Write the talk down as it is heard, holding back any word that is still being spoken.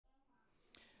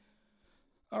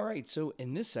All right, so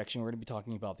in this section, we're going to be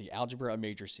talking about the algebra of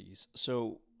matrices.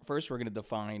 So first, we're going to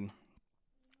define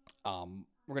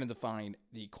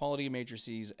the quality of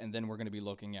matrices, and then we're going to be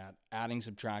looking at adding,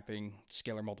 subtracting,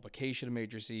 scalar multiplication of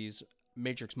matrices,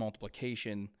 matrix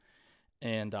multiplication,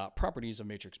 and properties of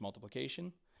matrix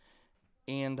multiplication.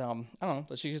 And I don't know.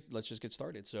 Let's just get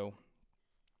started. So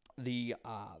the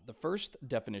first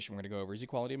definition we're going to go over is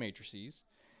equality of matrices,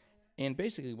 and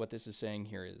basically what this is saying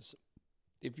here is,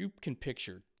 if you can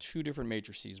picture two different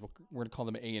matrices, we're going to call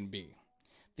them A and B.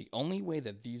 The only way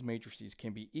that these matrices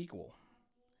can be equal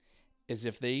is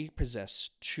if they possess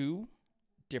two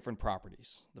different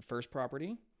properties. The first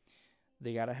property,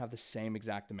 they got to have the same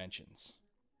exact dimensions.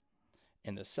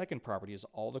 And the second property is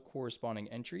all the corresponding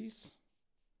entries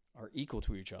are equal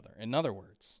to each other. In other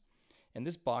words, in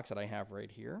this box that I have right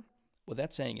here, what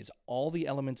that's saying is all the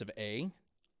elements of A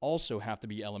also have to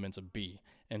be elements of B,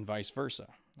 and vice versa.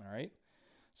 All right?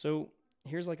 So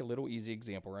here's like a little easy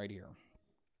example right here.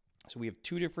 So we have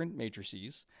two different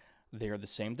matrices. They are the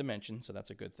same dimension, so that's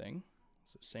a good thing.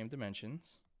 So same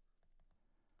dimensions.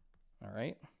 All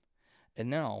right. And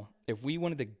now, if we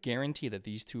wanted to guarantee that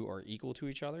these two are equal to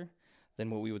each other, then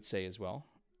what we would say is, well,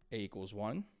 A equals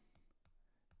 1,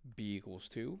 B equals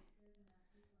 2,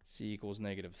 C equals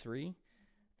 -3,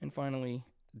 and finally,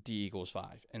 D equals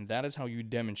 5. And that is how you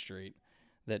demonstrate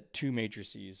that two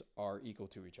matrices are equal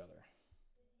to each other.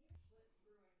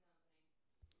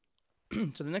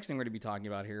 So the next thing we're going to be talking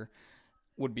about here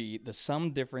would be the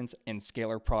sum, difference, and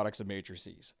scalar products of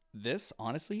matrices. This,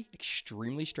 honestly,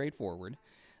 extremely straightforward.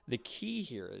 The key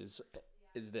here is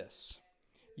this.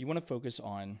 You want to focus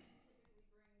on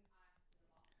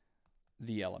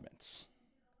the elements.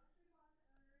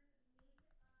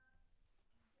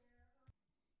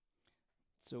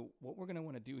 So what we're going to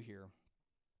want to do here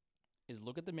is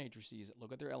look at the matrices,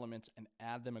 look at their elements, and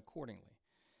add them accordingly.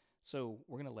 So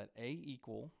we're going to let A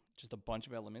equal just a bunch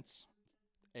of elements,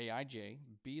 Aij.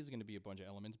 B is going to be a bunch of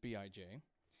elements, Bij.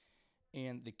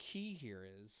 And the key here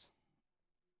is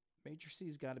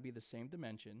matrices got to be the same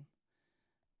dimension.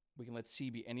 We can let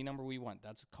C be any number we want.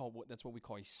 That's what we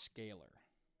call a scalar.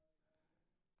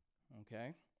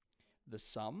 Okay? The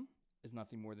sum is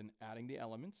nothing more than adding the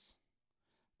elements.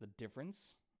 The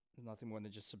difference is nothing more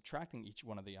than just subtracting each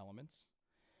one of the elements.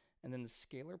 And then the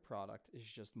scalar product is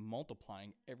just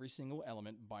multiplying every single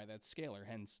element by that scalar.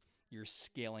 Hence, you're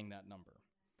scaling that number.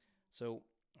 So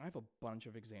I have a bunch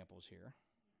of examples here.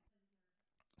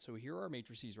 So here are our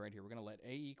matrices right here. We're going to let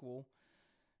A equal,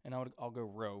 and I'll go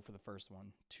row for the first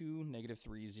one. 2,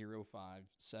 -3, 0, 5,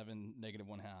 7,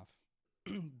 -1/2.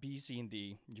 B, C, and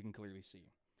D, you can clearly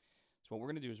see. So what we're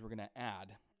going to do is we're going to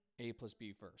add A plus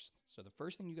B first. So the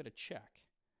first thing you got to check,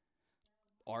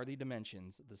 are the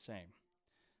dimensions the same?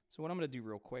 So what I'm going to do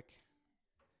real quick,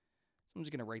 so I'm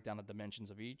just going to write down the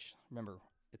dimensions of each. Remember,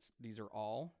 these are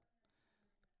all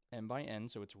n by n,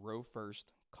 so it's row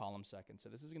first, column second. So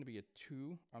this is going to be this is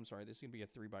going to be a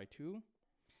 3 by 2.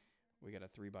 We got a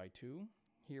 3 by 2.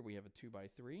 Here we have a 2 by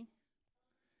 3.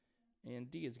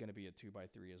 And D is going to be a 2 by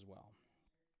 3 as well.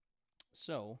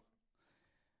 So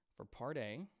for part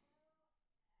A,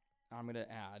 I'm going to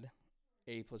add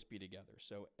A plus B together.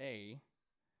 So A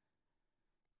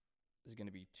is going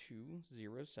to be 2,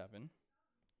 0, 7,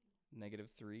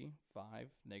 -3,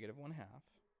 5, -1/2,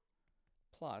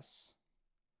 plus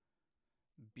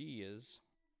B is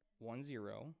 1,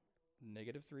 0,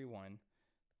 -3, 1,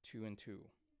 2, and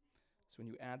 2. So when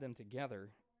you add them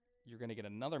together, you're going to get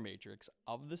another matrix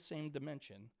of the same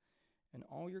dimension, and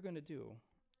all you're going to do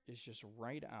is just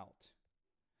write out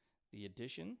the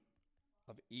addition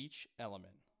of each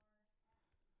element.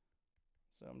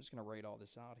 So I'm just going to write all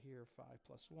this out here. 5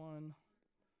 plus 1,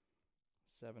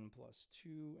 7 plus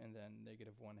 2, and then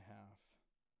 -1/2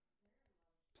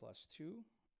 plus 2.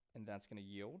 And that's going to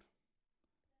yield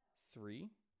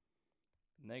 3,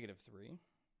 -3,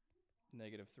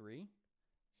 -3,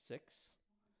 6,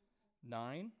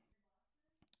 9,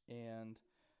 and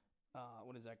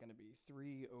what is that going to be?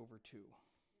 3 over 2.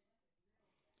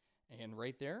 And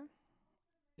right there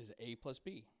is A plus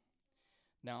B.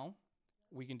 Now,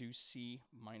 we can do C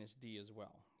minus D as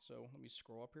well. So let me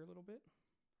scroll up here a little bit.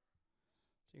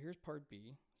 So here's part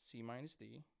B, C minus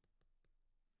D.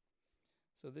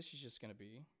 So this is just going to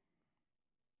be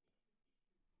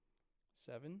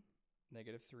 7,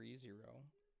 -3, 0,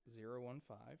 0, 1,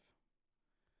 5,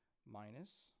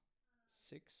 minus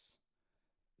 6,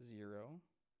 0,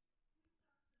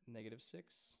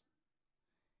 -6,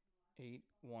 8,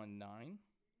 1, 9.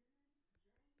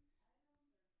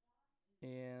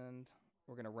 And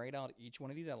we're going to write out each one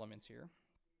of these elements here.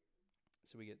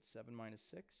 So we get 7 minus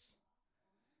 6,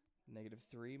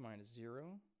 -3 minus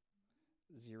 0,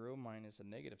 0 minus a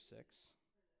negative 6.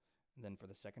 And then for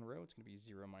the second row, it's going to be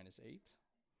 0 minus 8,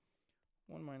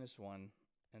 1 minus 1,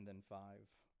 and then 5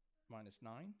 minus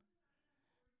 9.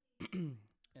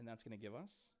 And that's going to give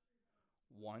us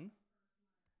 1,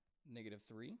 negative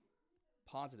 3,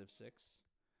 positive 6,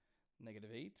 negative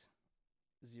 8,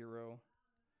 0,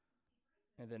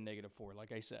 and then negative 4.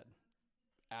 Like I said,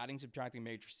 adding, subtracting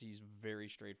matrices, very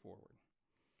straightforward.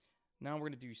 Now we're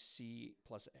going to do C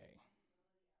plus A.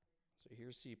 So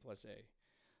here's C plus A.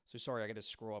 So sorry, I got to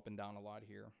scroll up and down a lot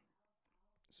here.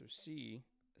 So C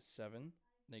is 7,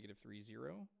 negative 3,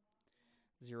 0,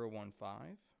 0, 1, 5,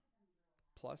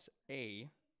 plus A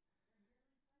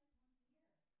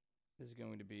is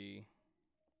going to be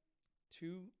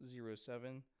 2, 0,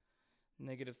 7,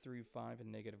 negative 3, 5,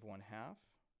 and negative 1 half.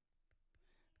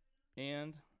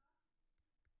 And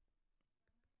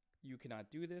you cannot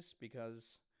do this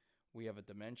because we have a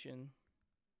dimension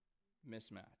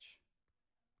mismatch.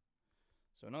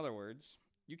 So in other words,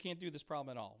 you can't do this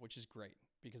problem at all, which is great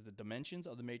because the dimensions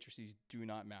of the matrices do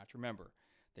not match. Remember,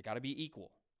 they got to be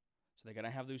equal. So they got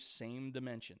to have those same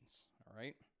dimensions, all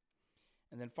right?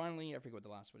 And then finally, I forget what the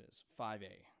last one is, 5A,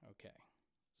 okay.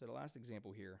 So the last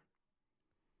example here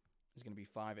is going to be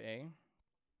 5A.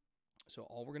 So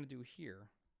all we're going to do here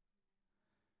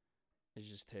is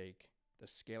just take the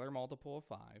scalar multiple of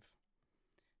 5,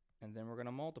 and then we're going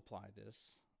to multiply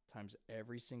this times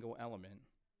every single element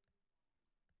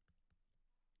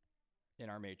in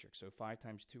our matrix. So 5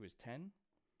 times 2 is 10,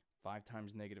 5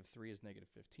 times negative 3 is negative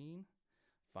 15,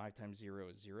 5 times 0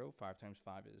 is 0, 5 times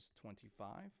 5 is 25,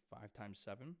 5 times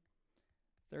 7,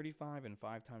 35, and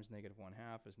 5 times negative 1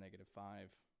 half is negative 5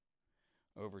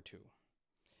 over 2.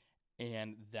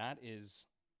 And that is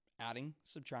adding,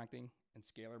 subtracting, and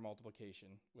scalar multiplication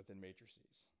within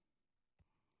matrices.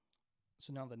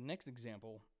 So now the next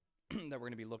example that we're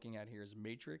going to be looking at here is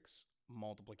matrix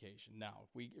multiplication. Now,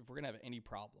 if we're going to have any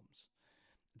problems,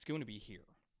 it's going to be here.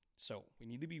 So we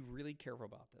need to be really careful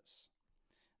about this.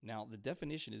 Now, the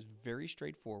definition is very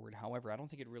straightforward. However, I don't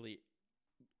think it really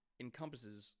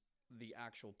encompasses the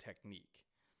actual technique.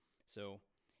 So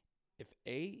if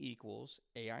A equals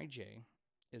Aij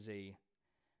is a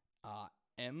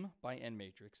M by N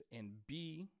matrix, and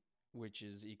B, which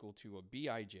is equal to a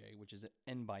Bij, which is an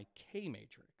N by K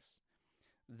matrix,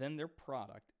 then their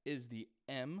product is the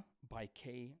M by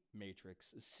K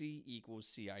matrix, C equals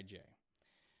Cij,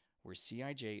 where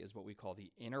Cij is what we call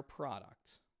the inner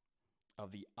product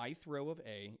of the ith row of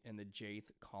A and the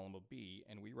jth column of B,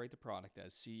 and we write the product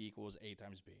as C equals A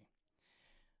times B.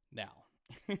 Now,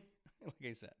 like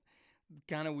I said,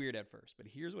 kind of weird at first, but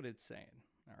here's what it's saying,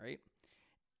 all right?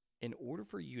 In order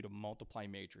for you to multiply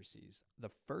matrices, the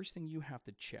first thing you have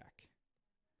to check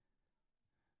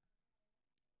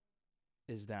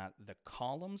is that the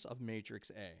columns of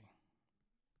matrix A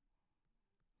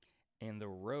and the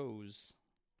rows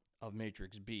of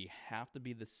matrix B have to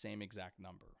be the same exact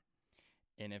number.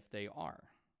 And if they are,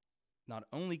 not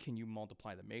only can you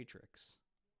multiply the matrix,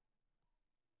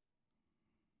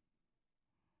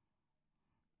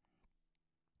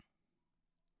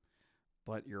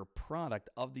 but your product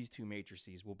of these two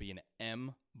matrices will be an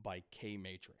M by K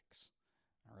matrix.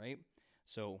 All right?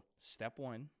 So step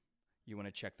one, you want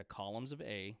to check the columns of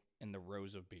A and the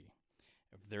rows of B.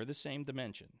 If they're the same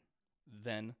dimension,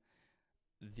 then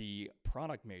the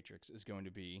product matrix is going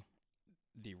to be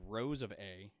the rows of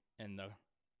A and the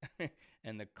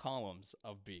and the columns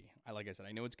of B. Like I said,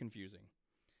 I know it's confusing,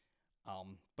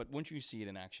 but once you see it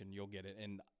in action, you'll get it.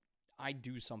 And I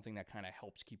do something that kind of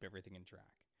helps keep everything in track.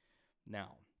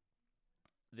 Now,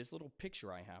 this little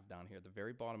picture I have down here at the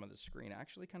very bottom of the screen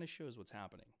actually kind of shows what's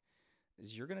happening.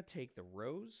 Is you're going to take the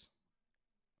rows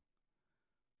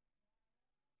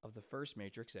of the first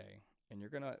matrix A, and you're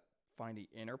going to find the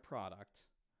inner product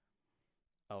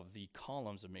of the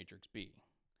columns of matrix B.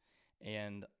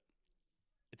 And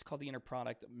it's called the inner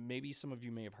product. Maybe some of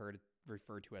you may have heard it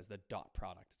referred to as the dot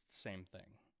product. It's the same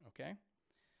thing, okay?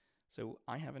 So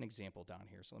I have an example down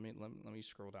here. So let me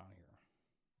scroll down here.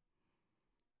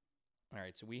 All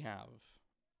right, so we have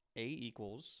A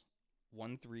equals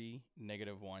 1, 3,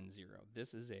 negative 1, 0.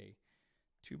 This is a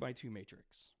 2 by 2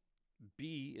 matrix.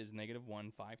 B is negative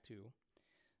 1, 5, 2,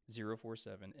 0, 4,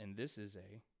 7. And this is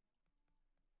a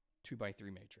 2 by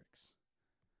 3 matrix.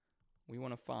 We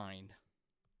want to find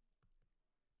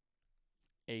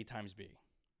A times B.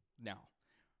 Now,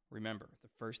 remember, the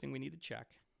first thing we need to check,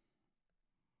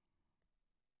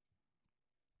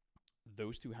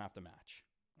 those two have to match,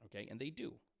 okay? And they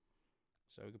do.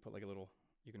 So you can put like a little,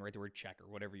 you can write the word check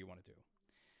or whatever you want to do.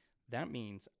 That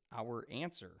means our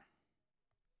answer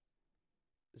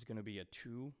is going to be a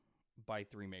 2 by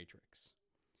 3 matrix.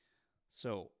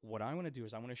 So what I want to do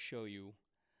is I want to show you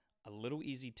a little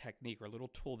easy technique or a little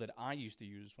tool that I used to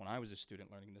use when I was a student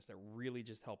learning this that really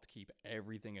just helped keep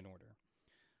everything in order.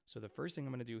 So the first thing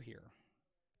I'm going to do here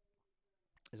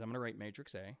is I'm going to write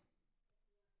matrix A,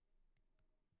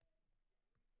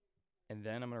 and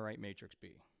then I'm going to write matrix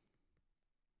B.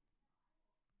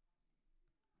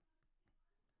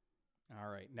 All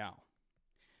right, now,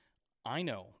 I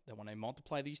know that when I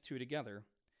multiply these two together,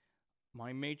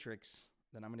 my matrix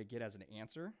that I'm going to get as an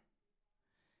answer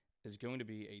is going to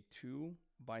be a 2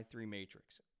 by 3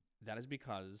 matrix. That is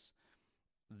because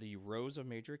the rows of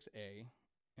matrix A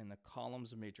and the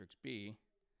columns of matrix B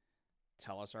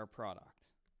tell us our product.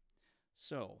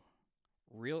 So,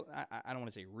 I don't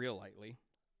want to say real lightly,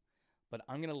 but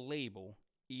I'm going to label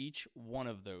each one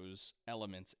of those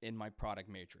elements in my product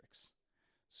matrix.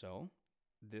 So,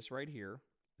 this right here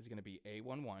is going to be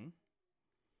A11,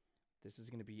 this is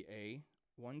going to be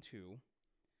A12,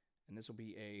 and this will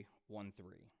be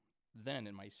A13. Then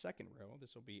in my second row,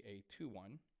 this will be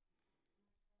A21,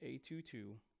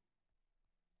 A22,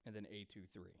 and then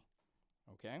A23.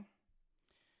 Okay?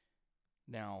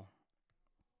 Now,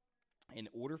 in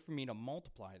order for me to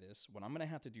multiply this, what I'm going to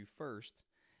have to do first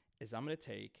is I'm going to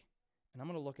take, and I'm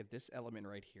going to look at this element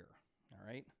right here. All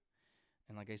right?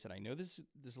 And like I said, I know this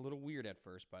is a little weird at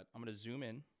first, but I'm going to zoom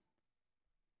in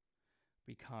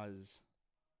because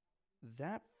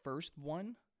that first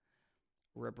one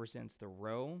represents the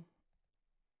row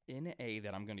in A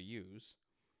that I'm going to use,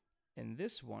 and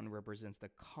this one represents the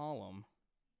column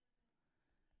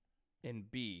in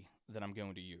B that I'm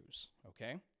going to use,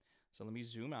 okay? So let me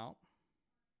zoom out.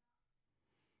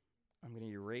 I'm going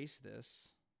to erase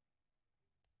this.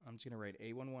 I'm just going to write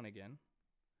A11 again,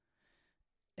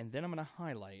 and then I'm going to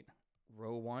highlight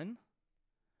row 1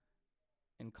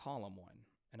 and column 1,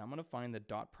 and I'm going to find the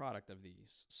dot product of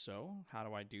these. So how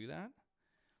do I do that?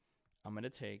 I'm going to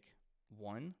take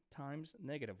 1 times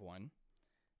 -1,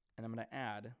 and I'm going to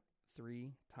add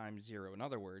 3 times 0. In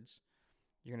other words,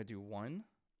 you're going to do 1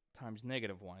 times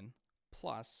 -1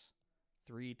 plus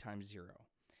 3 times 0.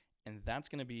 And that's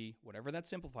going to be, whatever that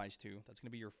simplifies to, that's going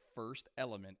to be your first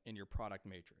element in your product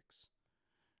matrix.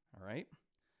 All right?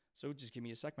 So just give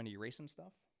me a sec. I'm going to erase some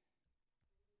stuff.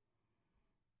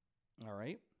 All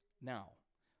right? Now,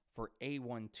 for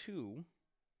A12,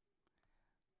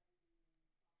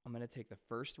 I'm going to take the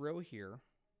first row here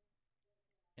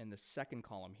and the second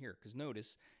column here, because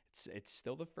notice it's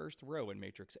still the first row in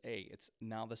matrix A. It's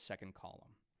now the second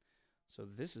column. So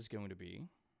this is going to be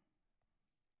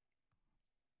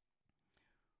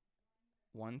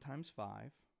 1 times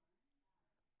 5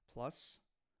 plus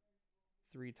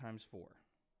 3 times 4.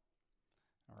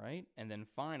 All right, and then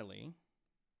finally,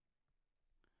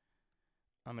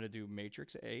 I'm going to do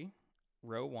matrix A,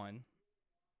 row 1,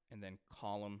 and then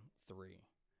column 3.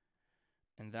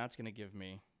 And that's going to give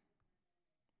me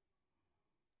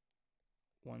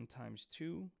 1 times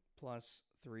 2 plus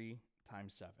 3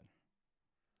 times 7.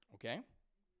 Okay?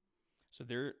 So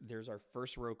there's our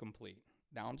first row complete.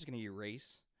 Now I'm just going to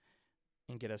erase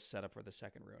and get us set up for the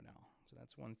second row now. So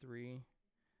that's 1, 3,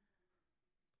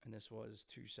 and this was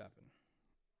 2, 7.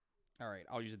 All right,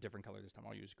 I'll use a different color this time.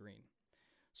 I'll use green.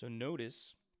 So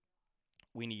notice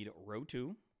we need row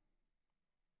 2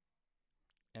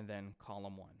 and then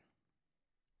column 1.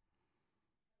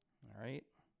 All right,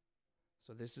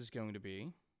 so this is going to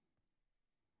be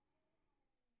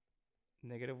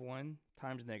 -1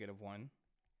 times -1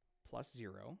 plus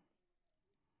 0 .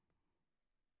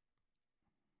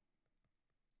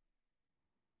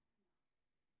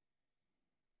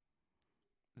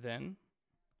 Then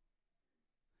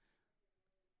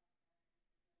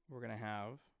we're going to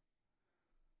have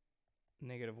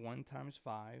 -1 times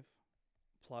 5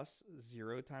 plus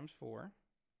 0 times 4.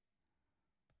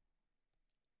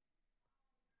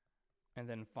 And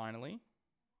then finally,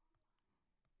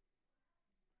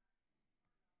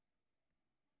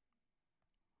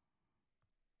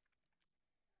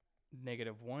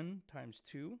 -1 times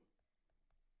 2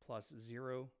 plus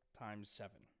 0 times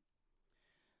 7.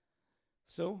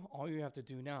 So all you have to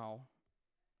do now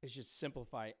is just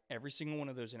simplify every single one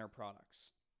of those inner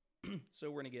products.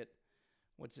 So we're going to get,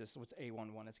 what's this? What's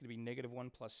A11? It's going to be -1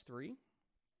 plus 3,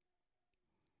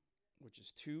 which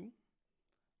is 2.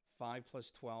 5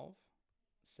 plus 12,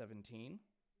 17.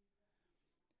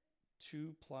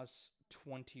 2 plus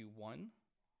 21,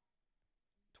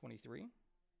 23.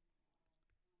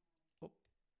 Oh,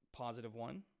 positive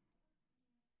 1.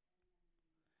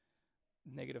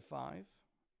 -5.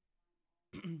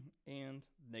 And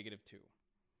 -2.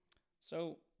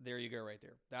 So there you go right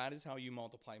there. That is how you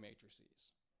multiply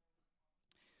matrices.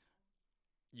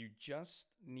 You just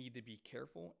need to be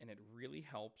careful, and it really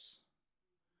helps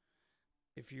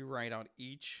if you write out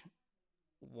each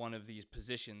one of these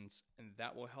positions, and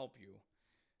that will help you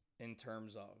in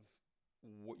terms of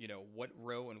what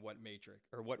row and what matrix,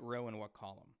 or what row and what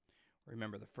column.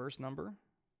 Remember, the first number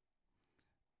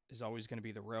is always going to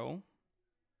be the row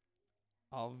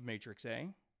of matrix A.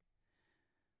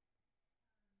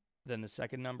 Then the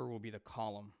second number will be the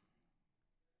column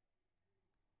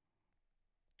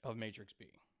of matrix B.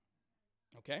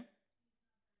 Okay?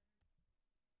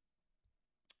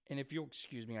 And if you'll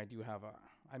excuse me, I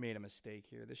made a mistake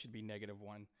here. This should be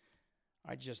 -1.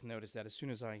 I just noticed that as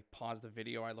soon as I paused the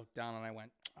video, I looked down and I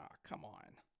went, come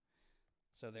on.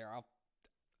 So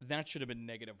that should have been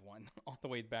 -1 all the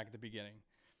way back at the beginning.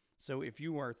 So if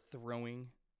you are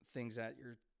throwing things at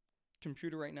your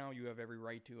computer right now, you have every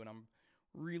right to, and I'm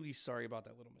really sorry about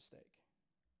that little mistake.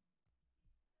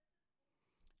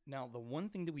 Now, the one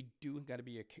thing that we do got to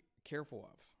be careful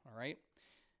of, all right?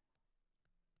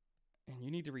 And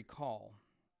you need to recall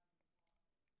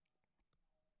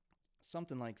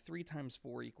something like 3 times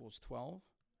 4 equals 12,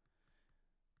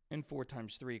 and 4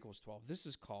 times 3 equals 12. This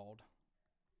is called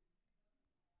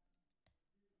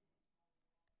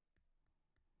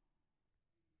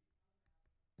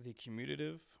the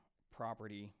commutative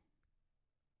property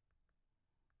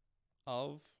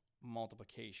of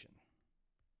multiplication.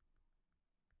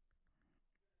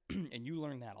 And you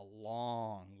learned that a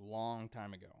long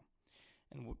time ago.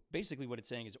 And basically what it's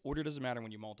saying is order doesn't matter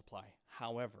when you multiply.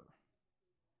 However,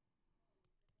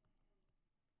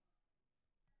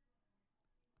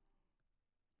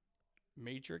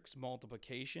 matrix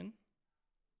multiplication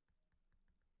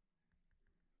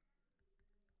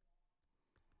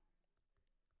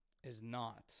is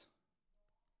not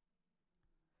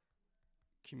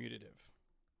commutative.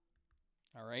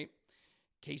 All right?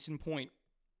 Case in point,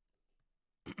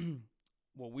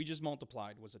 what we just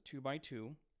multiplied was a 2 by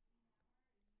 2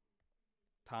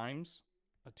 times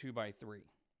a 2 by 3.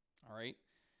 All right?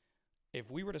 If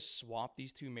we were to swap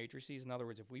these two matrices, in other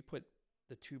words, if we put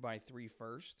the 2 by 3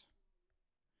 first,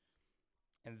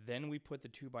 and then we put the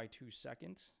 2 by 2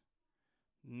 second,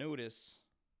 notice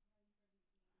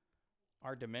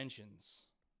our dimensions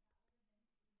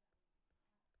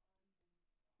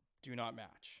do not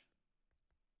match.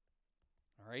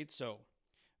 All right, so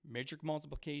matrix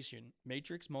multiplication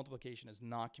is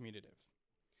not commutative.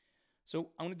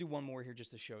 So I'm going to do one more here just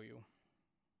to show you.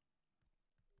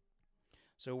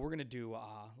 So we're going to do,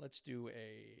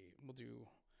 we'll do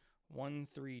 1,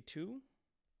 3, 2.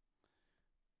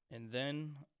 And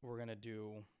then we're going to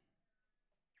do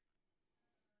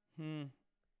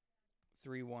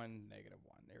 3, 1,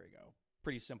 -1. There we go.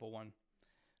 Pretty simple one.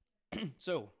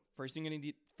 So first thing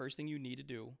you need to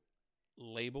do,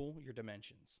 label your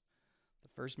dimensions. The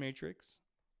first matrix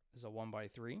is a 1 by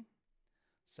 3.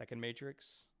 Second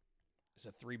matrix is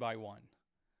a 3 by 1.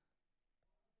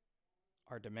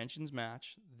 Our dimensions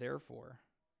match, therefore,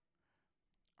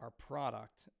 our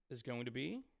product is going to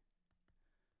be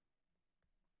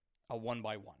a 1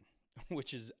 by 1,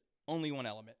 which is only one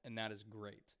element, and that is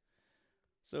great.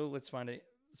 So let's find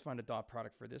a dot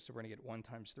product for this. So we're going to get 1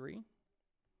 times 3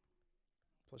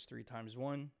 plus 3 times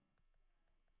 1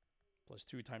 plus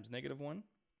 2 times -1.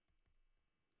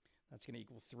 That's going to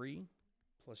equal 3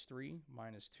 plus 3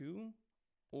 minus 2,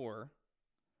 or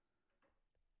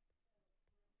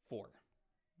 4.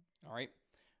 All right,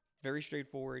 very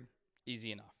straightforward,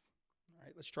 easy enough. All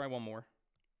right, let's try one more.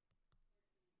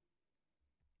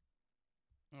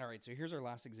 All right, so here's our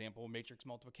last example, matrix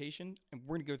multiplication, and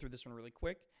we're going to go through this one really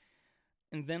quick,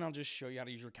 and then I'll just show you how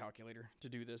to use your calculator to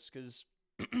do this, because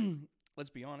let's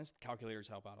be honest, calculators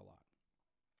help out a lot.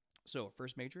 So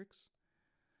first matrix,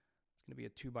 it's going to be a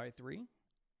 2 by 3.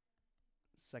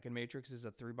 Second matrix is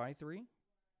a 3 by 3.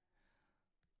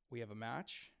 We have a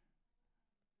match,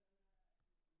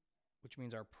 which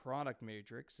means our product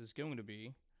matrix is going to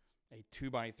be a 2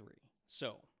 by 3.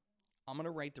 So I'm going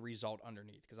to write the result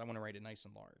underneath because I want to write it nice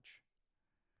and large.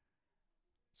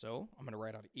 So I'm going to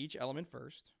write out each element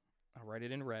first. I'll write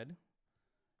it in red.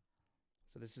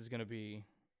 So this is going to be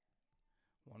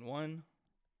 1, 1,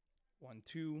 1,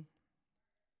 2,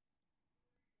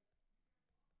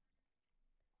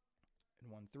 and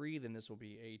 1, 3. Then this will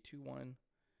be a 2, 1,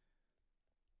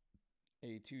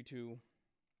 a 2, 2,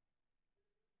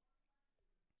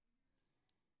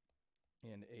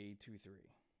 and a 2,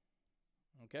 3.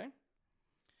 Okay?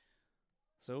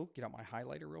 So get out my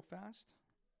highlighter real fast.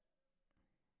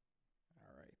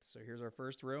 All right, so here's our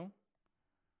first row.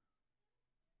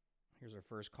 Here's our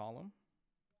first column.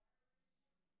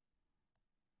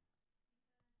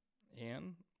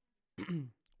 And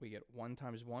we get 1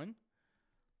 times 1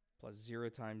 plus 0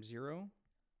 times 0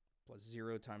 plus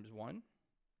 0 times 1.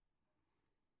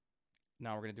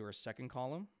 Now we're going to do our second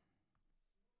column.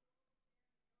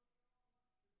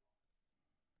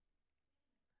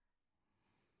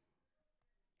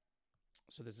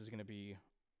 So this is going to be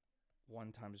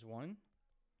 1 times 1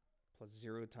 plus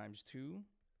 0 times 2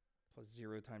 plus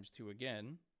 0 times 2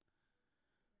 again.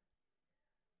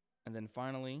 And then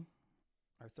finally,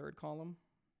 our third column.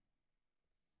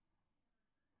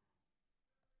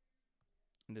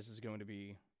 And this is going to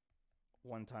be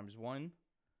 1 times 1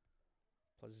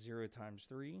 plus 0 times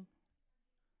 3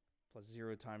 plus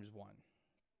 0 times 1.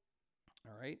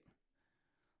 All right.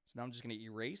 So now I'm just going to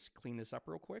erase, clean this up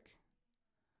real quick.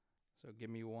 So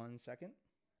give me 1 second.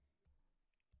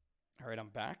 All right, I'm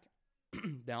back.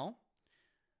 Now,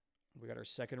 we got our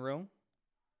second row,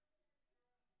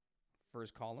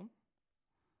 first column.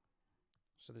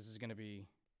 So this is going to be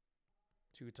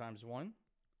 2 times 1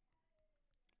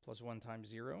 plus 1 times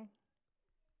 0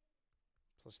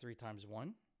 plus 3 times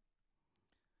 1.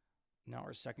 Now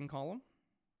our second column.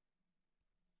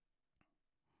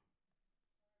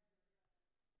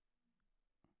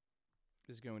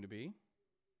 Is going to be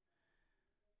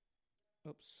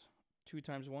 2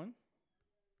 times 1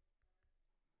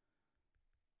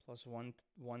 plus 1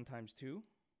 times 2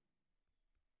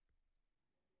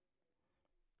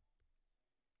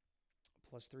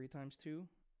 plus 3 times 2.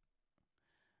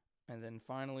 And then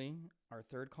finally, our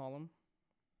third column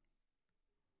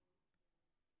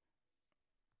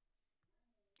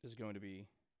is going to be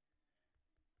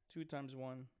 2 times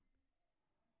 1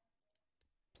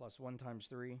 plus 1 times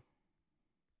 3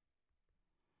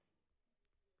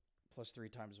 plus 3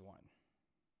 times 1.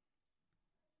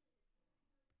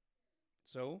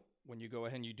 So when you go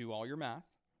ahead and you do all your math,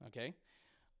 okay,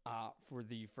 for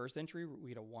the first entry, we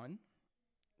get a 1.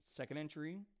 Second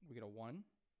entry, we get a 1.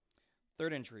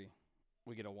 Third entry,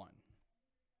 we get a 1.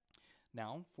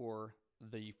 Now, for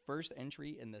the first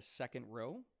entry in the second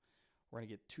row, we're going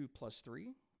to get 2 plus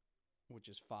 3, which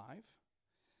is 5.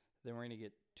 Then we're going to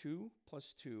get 2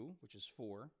 plus 2, which is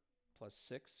 4, plus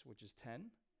 6, which is 10.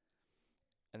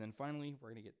 And then finally, we're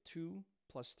going to get 2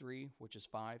 plus 3, which is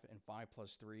 5, and 5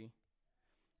 plus 3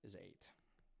 is 8.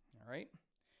 All right.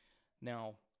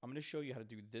 Now, I'm going to show you how to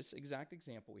do this exact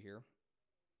example here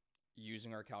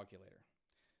using our calculator.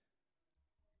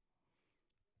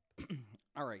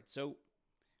 All right, so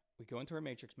we go into our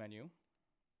matrix menu.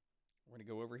 We're going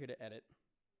to go over here to edit.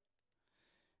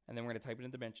 And then we're going to type in the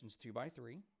dimensions 2 by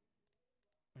 3.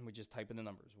 And we just type in the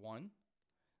numbers 1,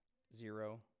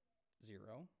 0, 0.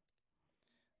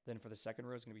 Then for the second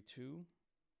row, it's going to be 2,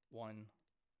 1,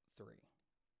 3.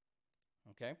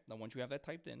 Okay, now once you have that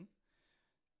typed in,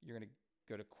 you're going to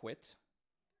go to quit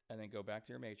and then go back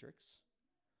to your matrix.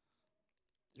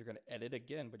 You're going to edit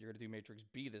again, but you're going to do matrix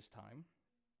B this time.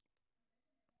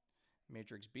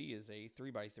 Matrix B is a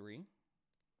 3 by 3.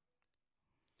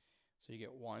 So you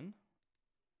get 1,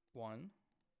 1,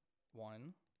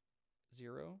 1,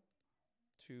 0,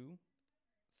 2,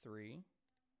 3,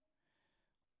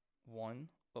 1.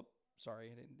 Oh,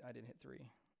 sorry, I didn't hit 3.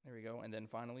 There we go. And then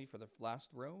finally, for the last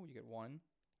row, you get 1,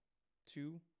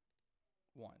 2,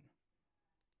 1.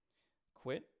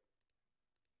 Quit.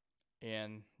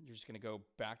 And you're just going to go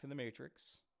back to the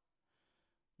matrix.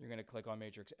 You're going to click on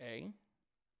matrix A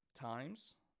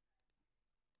times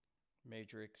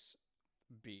matrix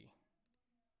B.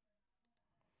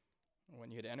 When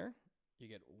you hit enter, you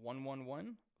get 1, 1,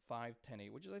 1, 5, 10,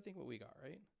 8, which is I think what we got,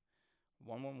 right?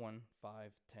 1, 1, 1,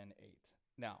 5, 10, 8.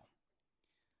 Now,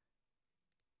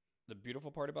 the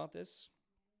beautiful part about this,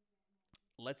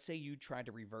 let's say you tried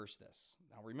to reverse this.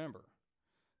 Now remember,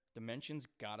 dimensions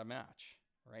gotta match,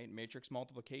 right? Matrix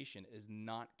multiplication is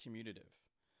not commutative.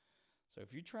 So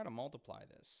if you try to multiply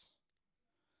this,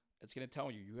 it's gonna tell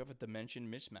you you have a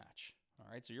dimension mismatch. All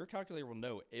right, so your calculator will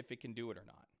know if it can do it or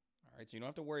not. All right, so you don't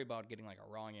have to worry about getting like a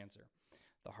wrong answer.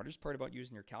 The hardest part about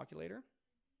using your calculator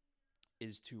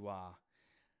is to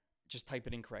just type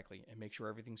it in correctly and make sure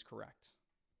everything's correct.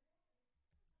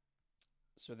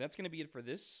 So that's going to be it for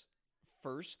this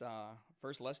first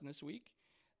lesson this week.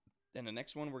 In the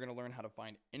next one, we're going to learn how to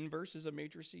find inverses of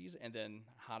matrices and then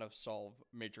how to solve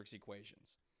matrix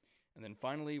equations. And then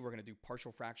finally, we're going to do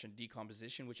partial fraction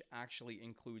decomposition, which actually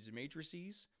includes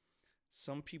matrices.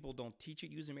 Some people don't teach it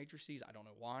using matrices. I don't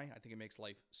know why. I think it makes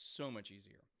life so much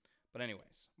easier. But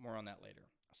anyways, more on that later.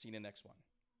 I'll see you in the next one.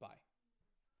 Bye.